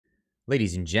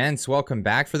Ladies and gents, welcome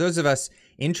back. For those of us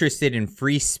interested in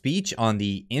free speech on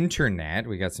the internet,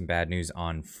 we got some bad news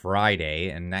on Friday,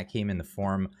 and that came in the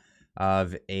form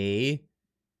of a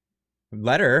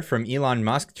letter from Elon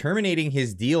Musk terminating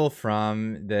his deal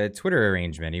from the Twitter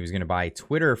arrangement. He was going to buy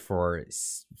Twitter for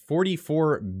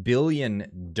 $44 billion,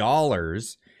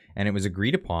 and it was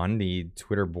agreed upon, the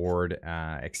Twitter board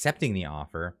accepting the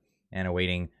offer and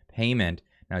awaiting payment.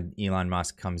 Now, Elon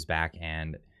Musk comes back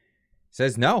and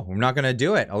says, no, I'm not going to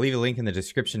do it. I'll leave a link in the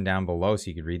description down below so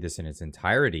you could read this in its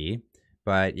entirety.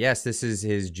 But yes, this is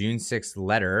his June 6th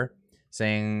letter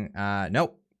saying,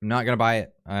 nope, I'm not going to buy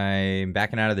it. I'm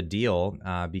backing out of the deal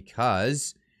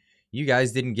because you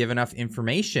guys didn't give enough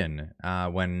information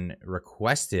when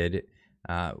requested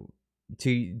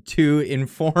to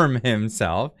inform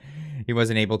himself. He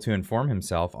wasn't able to inform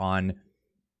himself on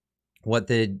what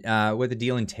the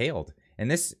deal entailed.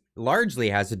 And this largely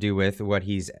has to do with what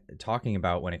he's talking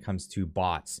about when it comes to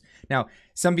bots. Now,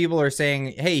 some people are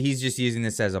saying, hey, he's just using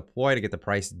this as a ploy to get the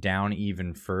price down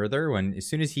even further. When as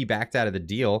soon as he backed out of the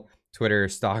deal, Twitter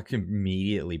stock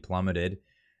immediately plummeted,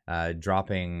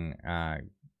 dropping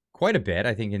quite a bit.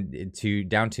 I think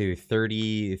down to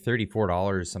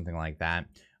 $34, something like that,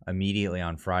 immediately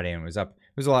on Friday, and it was up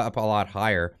a lot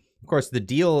higher. Of course, the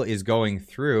deal is going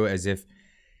through as if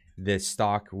the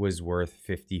stock was worth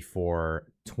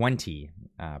 $54.20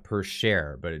 per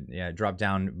share, but it dropped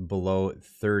down below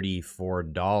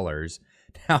 $34.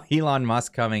 Now, Elon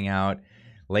Musk coming out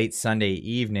late Sunday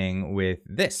evening with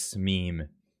this meme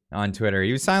on Twitter.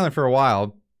 He was silent for a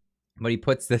while, but he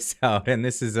puts this out, and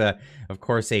this is of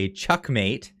course, a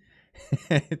Chuckmate,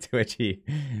 to which he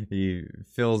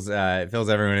fills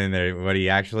everyone in there what he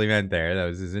actually meant there. That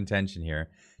was his intention here.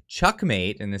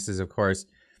 Chuckmate, and this is of course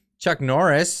Chuck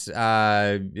Norris.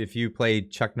 If you play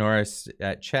Chuck Norris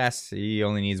at chess, he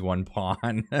only needs one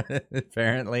pawn,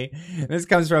 apparently. This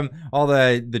comes from all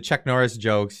the Chuck Norris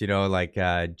jokes, you know, like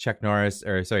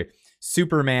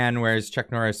Superman wears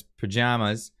Chuck Norris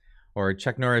pajamas, or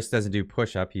Chuck Norris doesn't do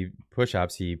push-ups,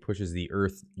 he pushes the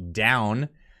earth down.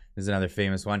 There's another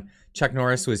famous one. Chuck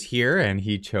Norris was here and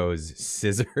he chose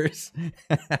scissors.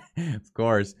 Of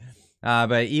course.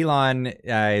 But Elon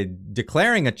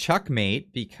declaring a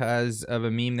Chuckmate because of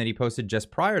a meme that he posted just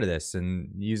prior to this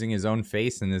and using his own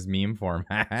face in this meme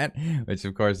format, which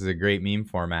of course is a great meme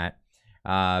format.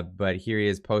 But here he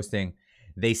is posting,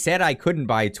 they said I couldn't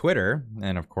buy Twitter.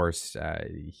 And of course,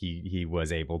 he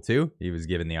was able to. He was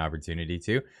given the opportunity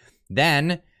to.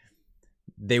 Then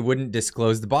they wouldn't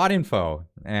disclose the bot info.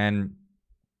 And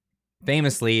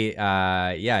famously,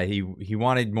 he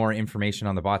wanted more information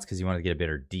on the bots because he wanted to get a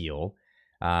better deal.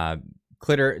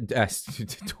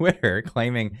 Twitter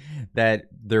claiming that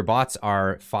their bots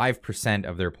are 5%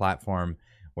 of their platform,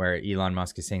 where Elon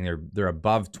Musk is saying they're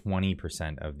above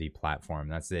 20% of the platform.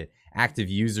 That's the active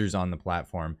users on the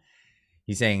platform.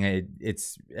 He's saying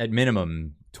it's at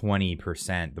minimum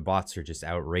 20%. The bots are just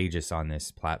outrageous on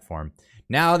this platform.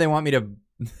 Now they want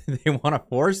to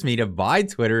force me to buy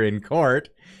Twitter in court.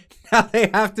 Now they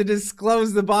have to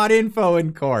disclose the bot info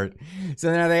in court.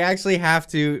 So now they actually have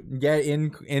to get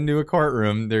into a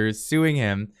courtroom. They're suing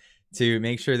him to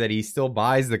make sure that he still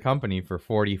buys the company for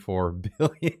 $44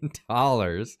 billion.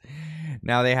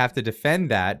 Now they have to defend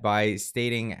that by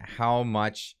stating how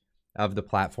much of the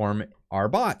platform are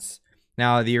bots.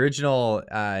 Now, the original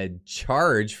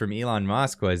charge from Elon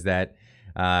Musk was that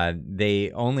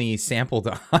they only sampled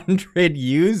 100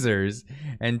 users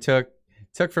and took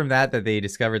from that they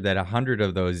discovered that 100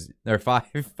 of those, or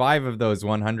five of those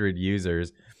 100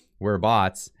 users were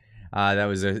bots. That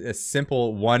was a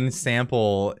simple one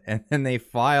sample, and then they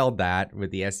filed that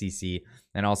with the SEC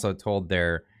and also told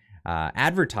their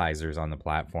advertisers on the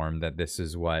platform that this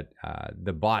is what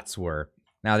the bots were.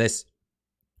 Now, this,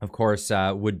 of course,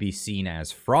 would be seen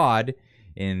as fraud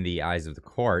in the eyes of the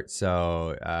court.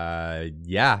 So,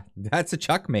 yeah, that's a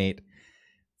Chuckmate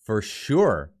for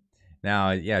sure.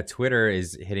 Now, yeah, Twitter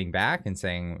is hitting back and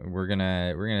saying we're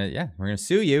gonna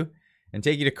sue you and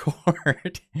take you to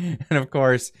court. And of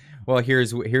course, well,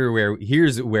 here's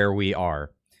where we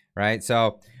are, right?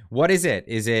 So, what is it?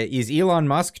 Is Elon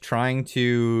Musk trying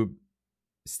to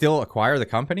still acquire the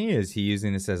company? Is he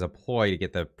using this as a ploy to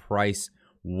get the price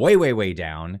way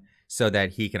down so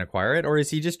that he can acquire it? Or is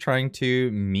he just trying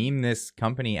to meme this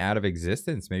company out of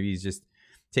existence? Maybe he's just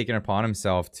taken upon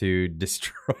himself to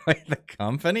destroy the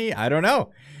company. I don't know.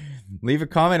 Leave a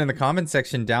comment in the comment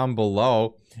section down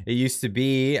below. It used to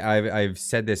be, I've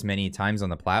said this many times on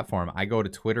the platform, I go to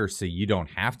Twitter so you don't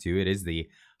have to. It is the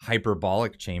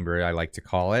hyperbolic chamber, I like to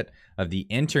call it, of the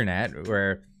internet,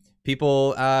 where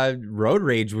people road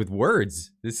rage with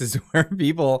words. This is where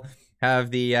people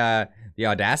have the the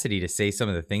audacity to say some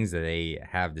of the things that they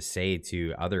have to say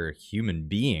to other human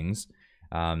beings.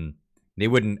 They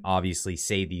wouldn't obviously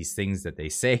say these things that they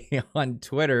say on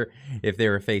Twitter if they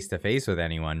were face to face with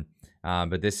anyone.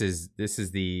 But this is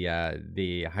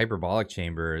the hyperbolic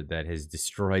chamber that has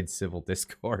destroyed civil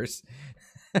discourse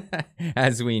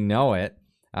as we know it,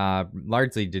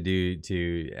 largely due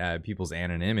to people's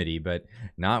anonymity, but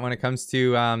not when it comes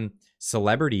to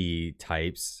celebrity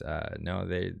types. No,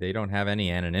 they don't have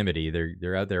any anonymity.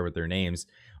 They're out there with their names,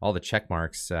 all the check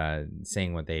marks,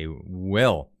 saying what they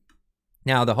will.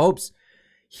 Now, the hopes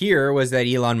here was that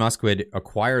Elon Musk would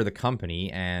acquire the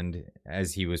company and,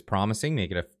 as he was promising,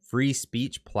 make it a free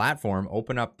speech platform,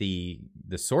 open up the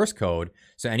source code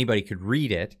so anybody could read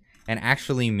it and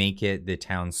actually make it the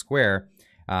town square,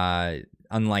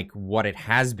 unlike what it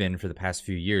has been for the past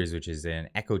few years, which is an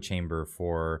echo chamber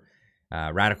for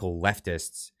radical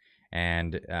leftists,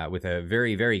 and with a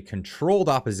very, very controlled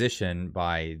opposition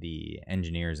by the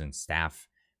engineers and staff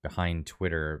behind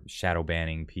Twitter, shadow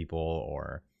banning people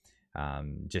or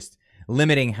just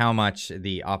limiting how much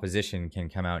the opposition can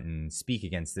come out and speak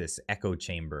against this echo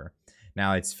chamber.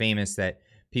 Now, it's famous that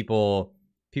people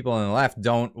on the left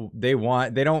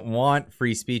don't want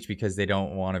free speech because they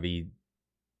don't want to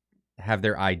have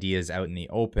their ideas out in the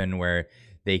open where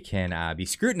they can be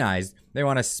scrutinized. They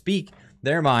want to speak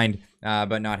their mind,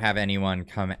 but not have anyone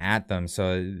come at them.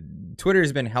 So Twitter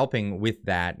has been helping with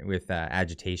that, with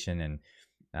agitation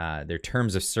and their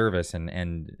terms of service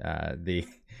and the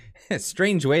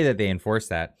strange way that they enforce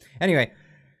that. Anyway,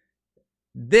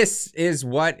 this is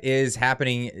what is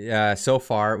happening so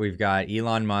far. We've got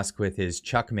Elon Musk with his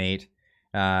Chuckmate.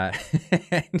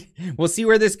 And we'll see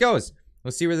where this goes.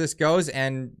 We'll see where this goes.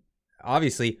 And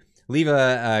obviously, leave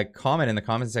a comment in the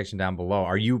comment section down below.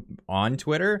 Are you on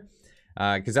Twitter?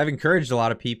 Because I've encouraged a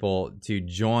lot of people to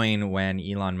join when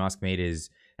Elon Musk made his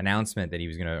announcement that he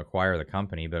was going to acquire the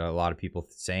company, but a lot of people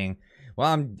saying,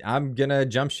 well, I'm gonna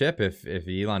jump ship if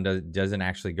Elon doesn't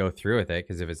actually go through with it,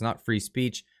 because if it's not free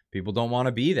speech, people don't want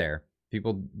to be there.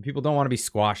 People don't want to be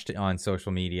squashed on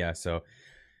social media. So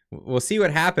we'll see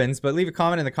what happens, but leave a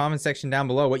comment in the comment section down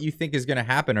below what you think is going to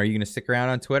happen. Are you going to stick around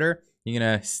on Twitter? You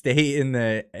gonna stay in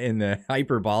the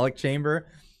hyperbolic chamber,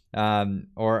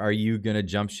 or are you gonna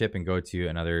jump ship and go to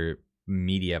another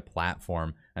media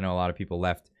platform? I know a lot of people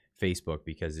left Facebook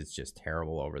because it's just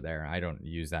terrible over there. I don't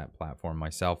use that platform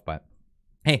myself, but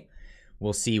hey,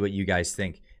 we'll see what you guys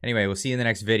think. Anyway, we'll see you in the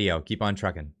next video. Keep on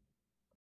trucking.